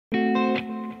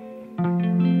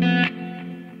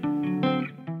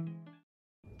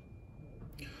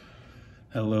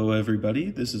Hello everybody,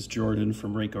 this is Jordan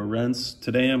from RAECO Rents.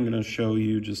 Today I'm going to show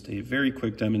you just a very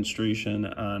quick demonstration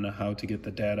on how to get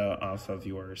the data off of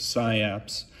your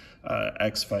SciAps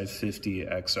X550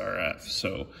 XRF.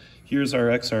 So here's our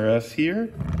XRF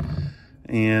here,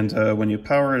 and when you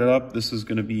power it up, this is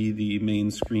going to be the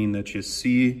main screen that you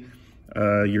see.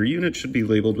 Your unit should be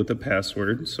labeled with a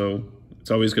password, so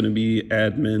it's always going to be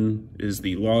admin is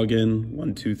the login,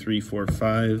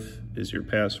 12345 is your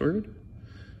password.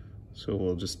 So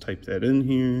we'll just type that in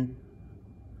here,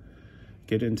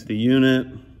 get into the unit,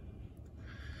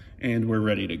 and we're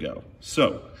ready to go.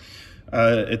 So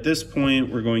at this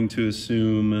point, we're going to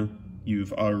assume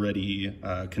you've already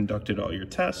conducted all your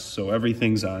tests, so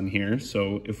everything's on here.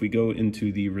 So if we go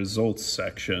into the results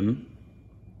section,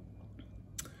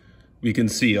 we can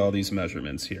see all these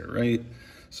measurements here, right?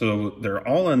 So they're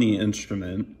all on the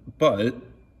instrument, but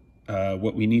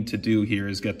what we need to do here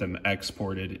is get them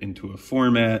exported into a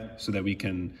format so that we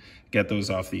can get those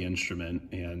off the instrument.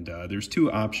 And there's two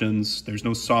options. There's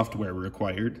no software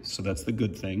required, so that's the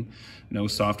good thing. No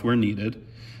software needed.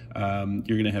 You're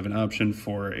going to have an option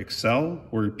for Excel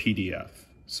or PDF.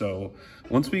 So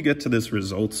once we get to this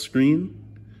results screen,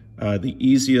 the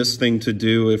easiest thing to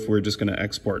do if we're just going to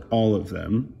export all of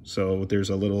them. So there's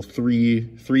a little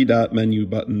three dot menu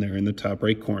button there in the top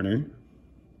right corner.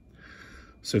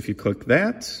 So if you click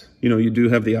that, you do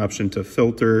have the option to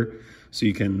filter, so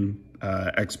you can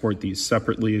export these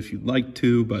separately if you'd like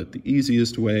to, but the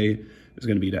easiest way is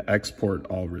going to be to export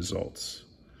all results.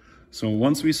 So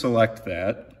once we select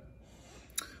that,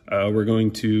 we're going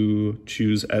to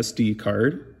choose SD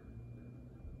card.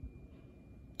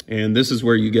 And this is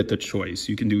where you get the choice.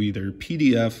 You can do either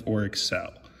PDF or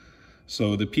Excel.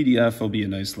 So the PDF will be a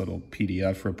nice little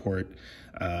PDF report.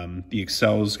 The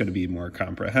Excel is going to be more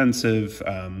comprehensive.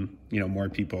 More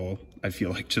people, I feel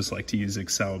like, just like to use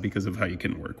Excel because of how you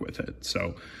can work with it.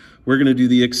 So we're going to do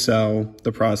the Excel.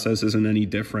 The process isn't any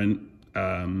different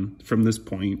from this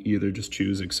point. You either just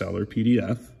choose Excel or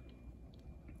PDF.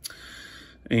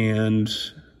 And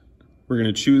we're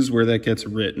going to choose where that gets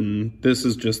written. This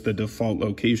is just the default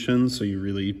location, so you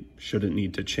really shouldn't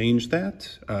need to change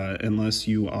that unless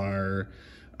you are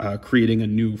creating a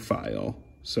new file.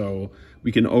 So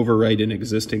we can overwrite an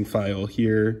existing file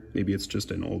here. Maybe it's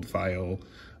just an old file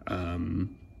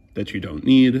that you don't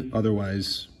need.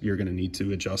 Otherwise, you're going to need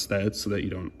to adjust that so that you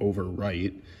don't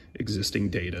overwrite existing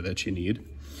data that you need.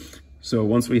 So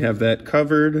once we have that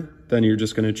covered, then you're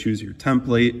just going to choose your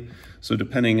template. So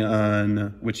depending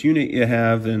on which unit you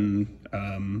have and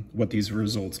what these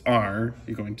results are,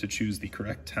 you're going to choose the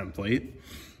correct template.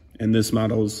 And this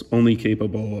model is only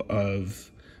capable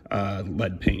of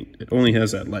lead paint. It only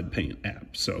has that lead paint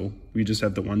app. So we just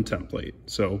have the one template.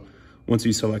 So once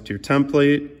you select your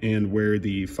template and where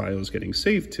the file is getting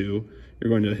saved to, you're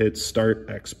going to hit Start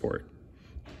Export.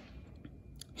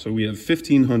 So we have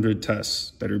 1,500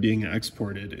 tests that are being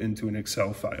exported into an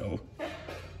Excel file.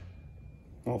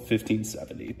 Well,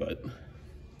 1570, but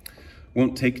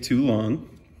won't take too long.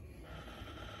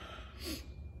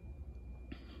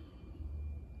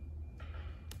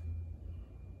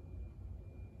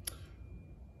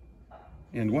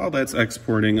 And while that's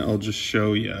exporting, I'll just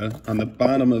show you on the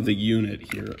bottom of the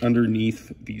unit here,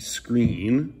 underneath the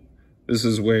screen, this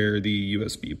is where the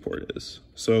USB port is.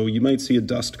 So you might see a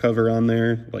dust cover on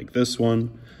there, like this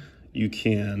one. You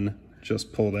can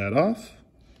just pull that off.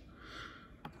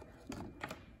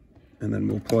 And then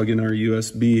we'll plug in our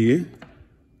USB.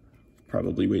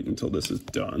 Probably wait until this is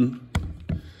done.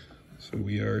 So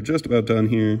we are just about done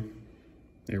here.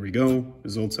 There we go.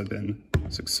 Results have been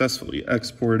successfully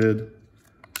exported.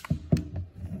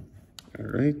 All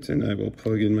right, and I will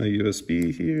plug in my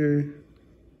USB here.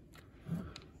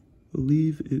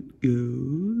 Believe it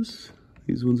goes.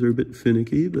 These ones are a bit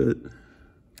finicky, but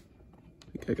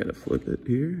I think I gotta flip it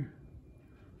here.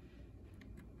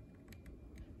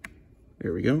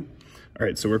 There we go. All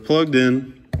right, so we're plugged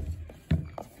in.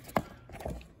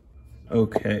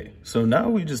 Okay, so now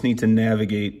we just need to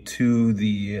navigate to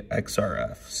the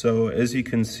XRF. So as you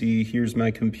can see, here's my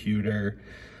computer.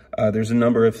 There's a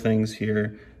number of things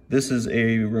here. This is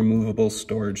a removable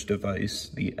storage device,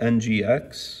 the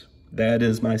NGX. That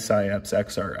is my SciAps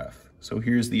XRF. So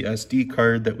here's the SD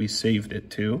card that we saved it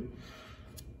to.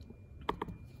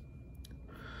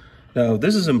 Now,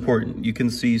 this is important. You can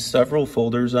see several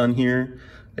folders on here.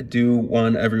 I do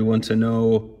want everyone to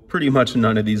know pretty much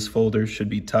none of these folders should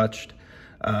be touched.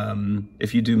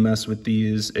 If you do mess with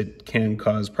these, it can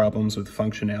cause problems with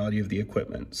functionality of the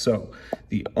equipment. So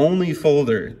the only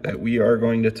folder that we are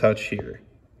going to touch here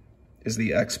is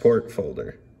the export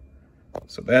folder.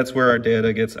 So that's where our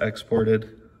data gets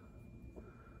exported.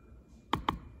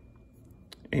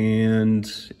 And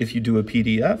if you do a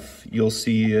PDF, you'll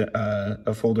see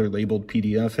a folder labeled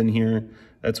PDF in here.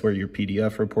 That's where your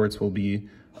PDF reports will be.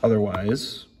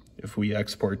 Otherwise, if we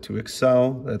export to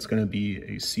Excel, that's going to be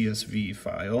a CSV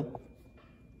file.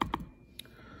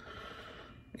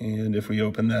 And if we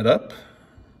open that up,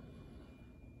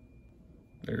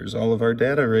 there's all of our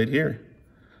data right here.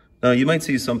 Now, you might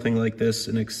see something like this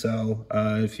in Excel.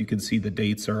 If you could see the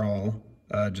dates are all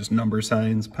just number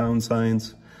signs, pound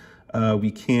signs.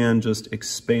 We can just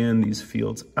expand these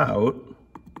fields out.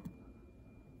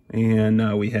 And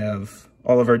now we have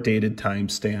all of our dated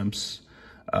timestamps.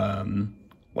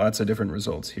 Lots of different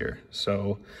results here.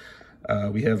 So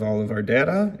we have all of our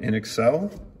data in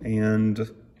Excel, and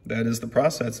that is the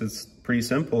process. It's pretty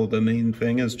simple. The main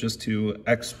thing is just to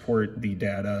export the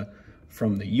data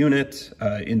from the unit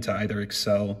into either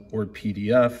Excel or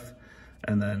PDF.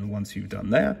 And then once you've done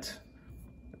that,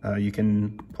 you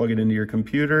can plug it into your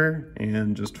computer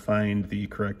and just find the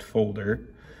correct folder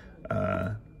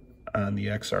on the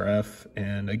XRF.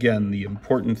 And again, the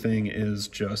important thing is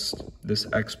just this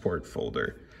export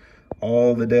folder.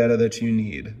 All the data that you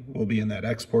need will be in that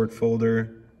export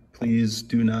folder. Please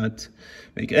do not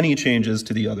make any changes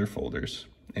to the other folders.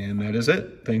 And that is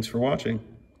it. Thanks for watching.